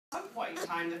point in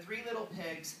time, the three little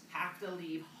pigs have to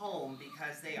leave home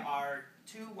because they are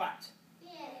too what?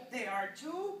 They are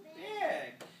too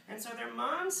big. And so their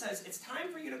mom says, it's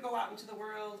time for you to go out into the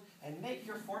world and make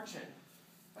your fortune.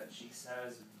 But she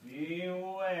says,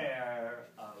 beware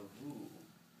of who?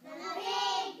 The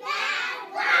big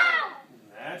bad wolf!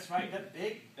 That's right, the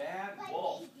big bad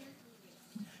wolf.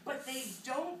 But they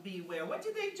don't beware. What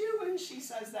do they do when she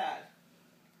says that?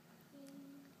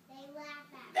 They laugh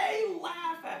at her. They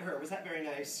laugh at her. Was that very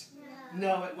nice?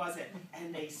 No. No, it wasn't.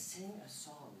 And they sing a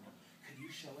song. Could you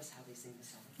show us how they sing the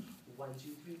song? 1,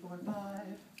 2, 3, 4,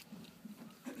 5.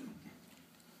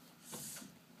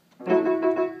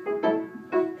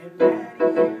 And Daddy,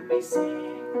 hear me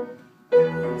sing.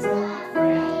 Who's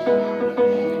afraid of the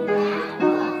big bad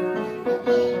wolf?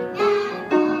 The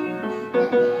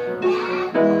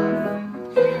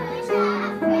big bad wolf. The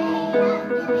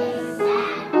big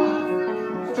bad wolf.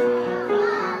 Who's afraid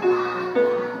of the big bad wolf?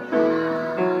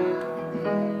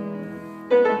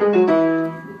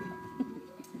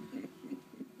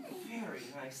 Very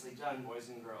nicely done, boys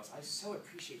and girls. I so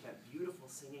appreciate that beautiful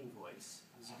singing voice.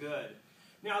 It was good.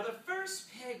 Now, the first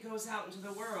pig goes out into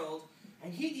the world,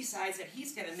 and he decides that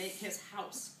he's going to make his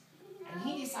house. And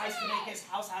he decides to make his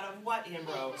house out of what,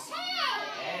 Ambrose?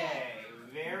 Hay.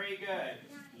 Very good.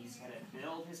 He's going to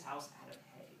build his house out of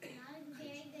hay. Not a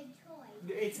very good choice.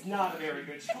 It's not a very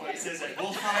good choice, is it?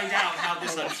 We'll find out how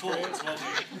this unfolds, won't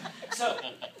we? So,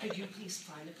 could you please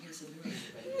find a piece of the room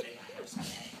ready to make a house out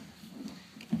of hay?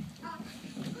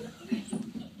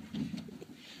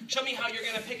 Show me how you're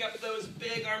going to pick up those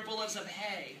big armfuls of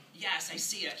hay. Yes, I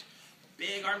see it.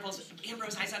 Big armfuls.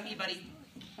 Ambrose, eyes on me, buddy.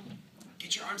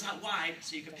 Get your arms out wide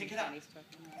so you can pick it up.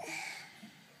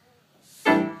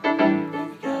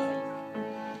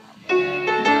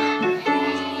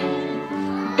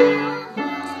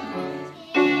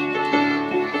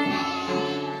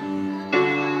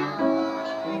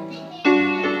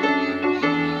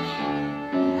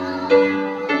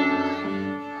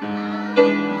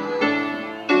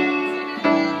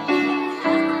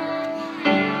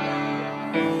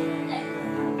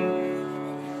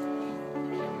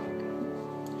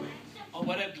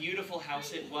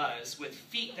 House it was, with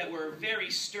feet that were very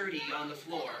sturdy on the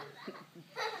floor.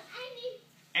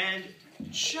 And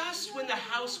just when the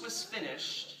house was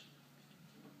finished,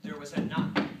 there was a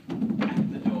knock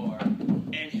at the door.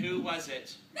 And who was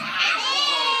it?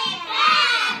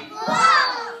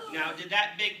 Now, did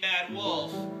that big bad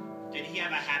wolf, did he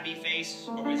have a happy face,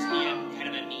 or was he kind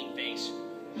of a mean face?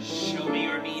 Show me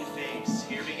your mean face.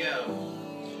 Here we go.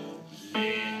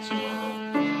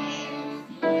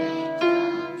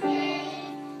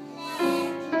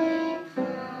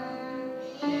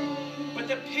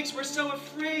 Pigs were so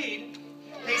afraid.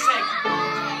 They said,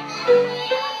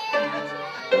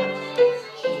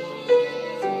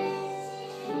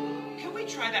 can we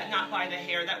try that not by the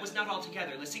hair? That was not all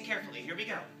together. Listen carefully. Here we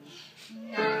go.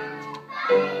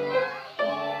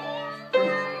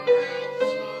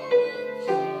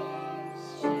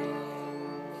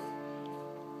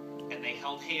 And they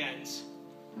held hands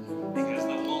because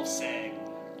the wolf sang,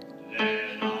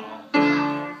 then all.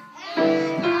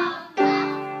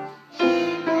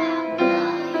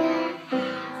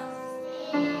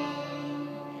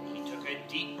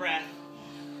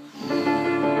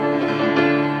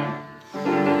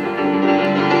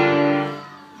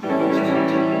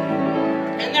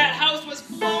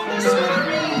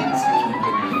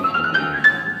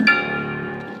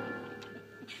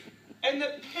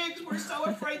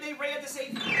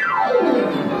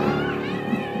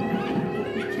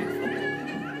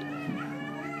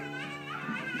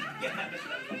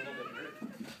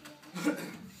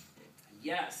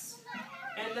 Yes.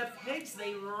 And the pigs,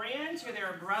 they ran to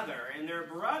their brother, and their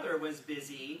brother was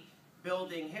busy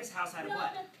building his house out of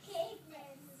what?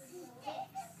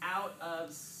 Out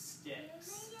of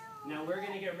sticks. Now we're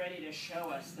going to get ready to show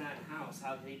us that house,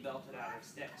 how they built it out of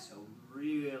sticks. So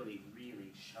really,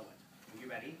 really show it. Are you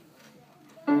ready?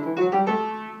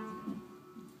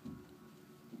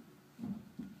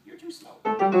 You're too slow.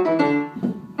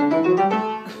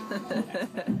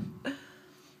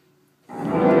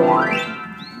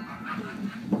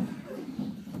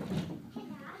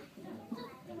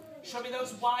 Show me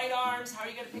those wide arms. How are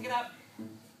you going to pick it up?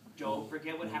 Don't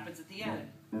forget what happens at the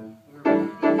end. We're ready,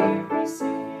 here we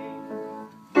sing.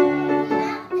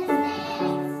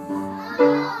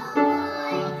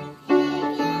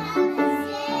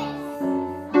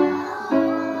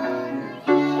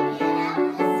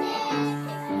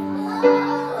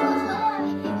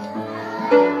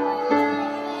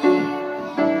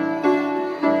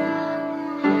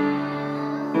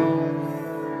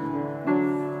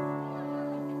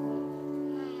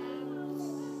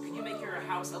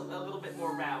 house a little bit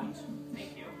more round.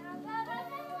 Thank you.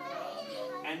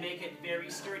 And make it very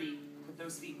sturdy. Put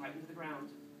those feet right into the ground.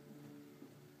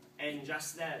 And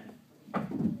just then,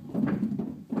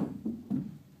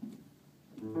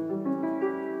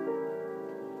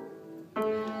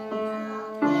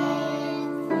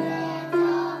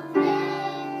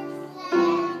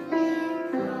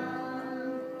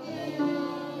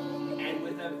 and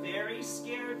with a very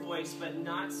scared voice, but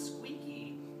not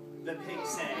squeaky, the pigs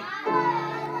say,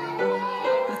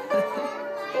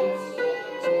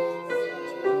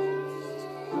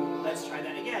 let's try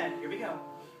that again. Here we go.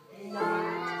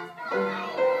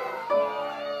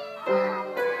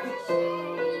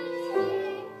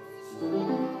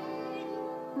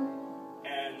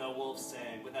 And the wolf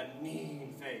sang with a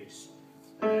mean face.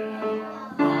 And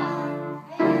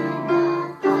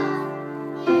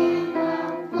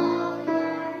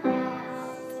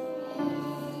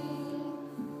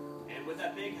with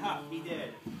a big huff, he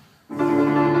did.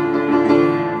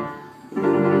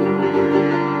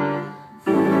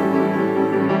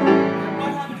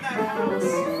 What happened to that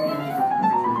house?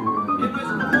 It was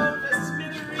blown to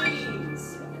smithereens.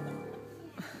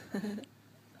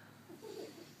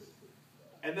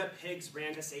 And the pigs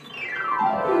ran to safety.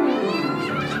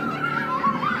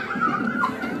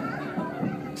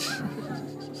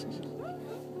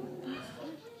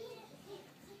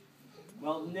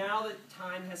 Well, now the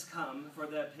time has come for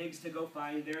the pigs to go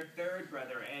find their third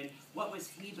brother. And what was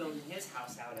he building his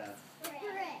house out of?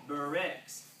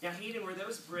 Bricks. Now, Hayden, were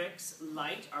those bricks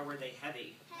light or were they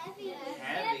heavy?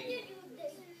 Heavy.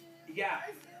 Yeah.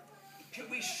 Can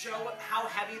we show how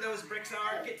heavy those bricks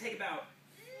are? Take them out.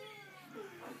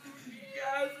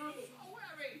 Yes, they're so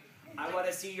heavy. I want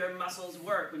to see your muscles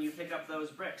work when you pick up those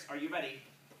bricks. Are you ready?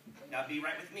 Now be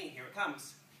right with me. Here it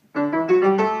comes. Oh,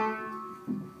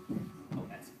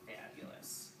 that's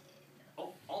fabulous.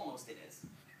 Oh, almost it is.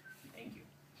 Thank you.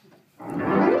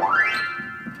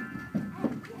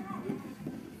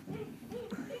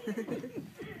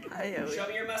 Show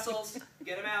me your muscles.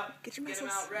 Get them out. Get your muscles. Get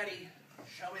them out ready.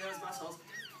 Show me those muscles.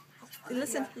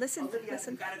 Listen. Olivia,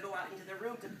 Listen. you gotta go out into the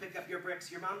room to pick up your bricks.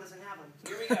 Your mom doesn't have them.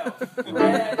 Here we go.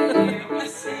 Ready, we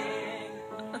sing.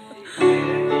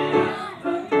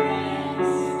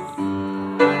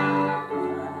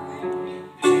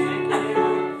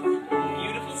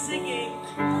 Beautiful singing.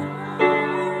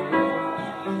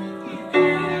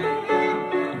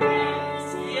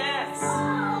 Yes.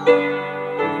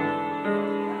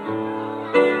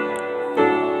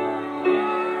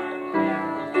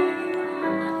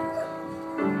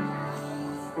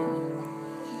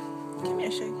 Give me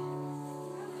a shake.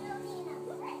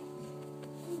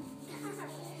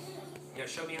 Now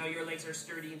show me how your legs are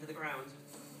sturdy into the ground.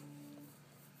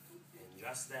 And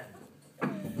just then,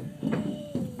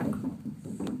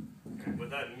 and with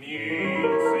that mean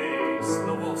face,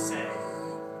 the wolf said,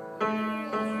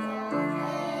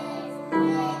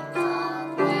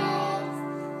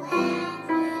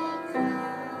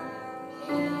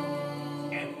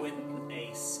 and with a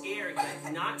scared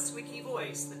but not squeaky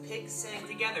voice, the pigs sang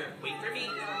together. Wait for me.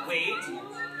 Wait.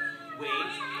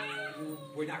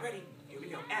 We're not ready. Here we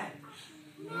go. And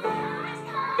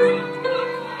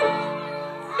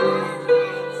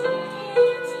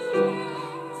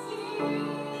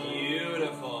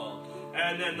beautiful.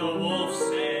 And then the wolf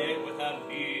sang with a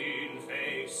mean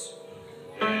face.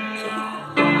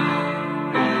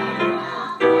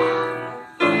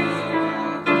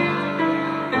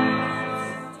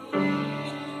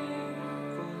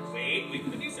 Wait for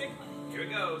the music. Here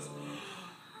it goes.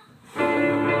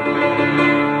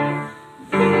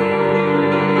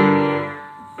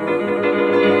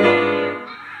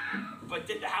 But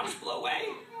did the house blow away?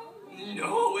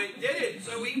 No, it didn't.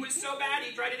 So he was so bad,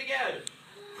 he tried it again.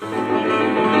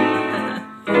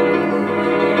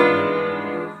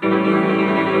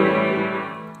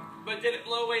 But did it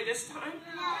blow away this time?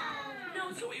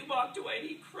 No, so he walked away and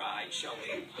he cried, shall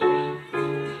we?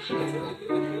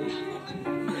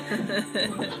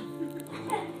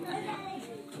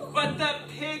 But the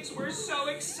pigs were so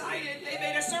excited, they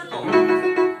made a circle.